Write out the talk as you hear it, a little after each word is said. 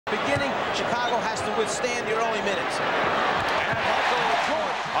Beginning, Chicago has to withstand the early minutes. And Michael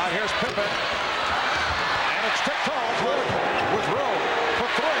Jordan. Here's Pippen. And it's tipped off with Rowe for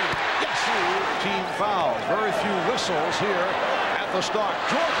three. Yes! Team foul. Very few whistles here at the start.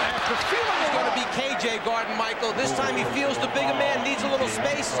 Jordan, after feeling it's going to be KJ guarding Michael. This time he feels the bigger man needs a little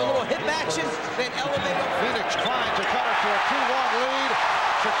space, a little hip action, then elevate up. Phoenix trying to cut it to a 2-1 lead.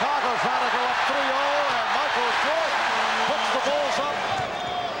 Chicago trying to go up 3-0, and Michael Jordan puts the Bulls up.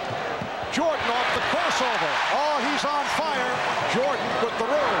 Jordan off the crossover. Oh, he's on fire. Jordan with the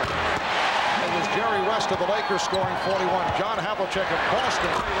room. It was Jerry West of the Lakers scoring 41. John Havlicek of Boston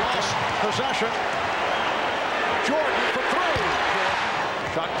lost possession. Jordan for three.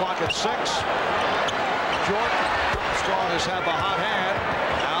 Shot clock at 6. Jordan, Strong has had the hot hand.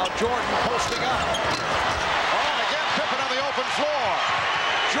 Now Jordan posting up. Oh, and again Pippen on the open floor.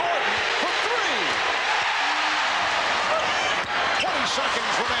 Jordan for three. 20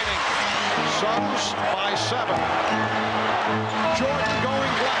 seconds remaining. Suns by 7. Jordan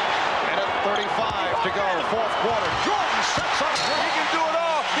going black. And at 35 to go, fourth quarter. Jordan sets up. He can do it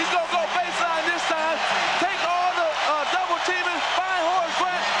all. He's going to go baseline this time. Take all the double teaming. Find Horace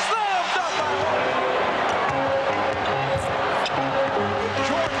Grant. Slam dunk by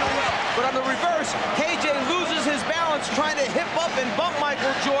Jordan. But on the reverse, KJ loses his balance trying to hip up and bump Michael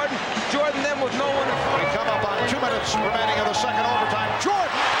Jordan. Jordan then with no one in front. We come up on 2 minutes remaining in the second overtime.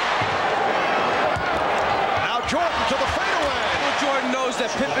 Jordan! Now Jordan to the fadeaway. Jordan knows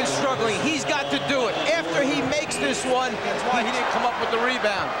that Pippen's struggling. He's got to do it. After he makes this one, that's why he didn't come up with the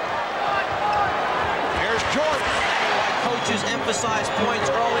rebound. Here's Jordan. Coaches emphasize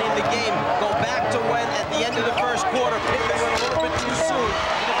points early in the game. Go back to when, at the end of the first quarter, Pippen went a little bit too soon.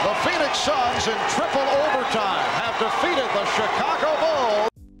 The Phoenix Suns in triple overtime have defeated the Chicago Bulls.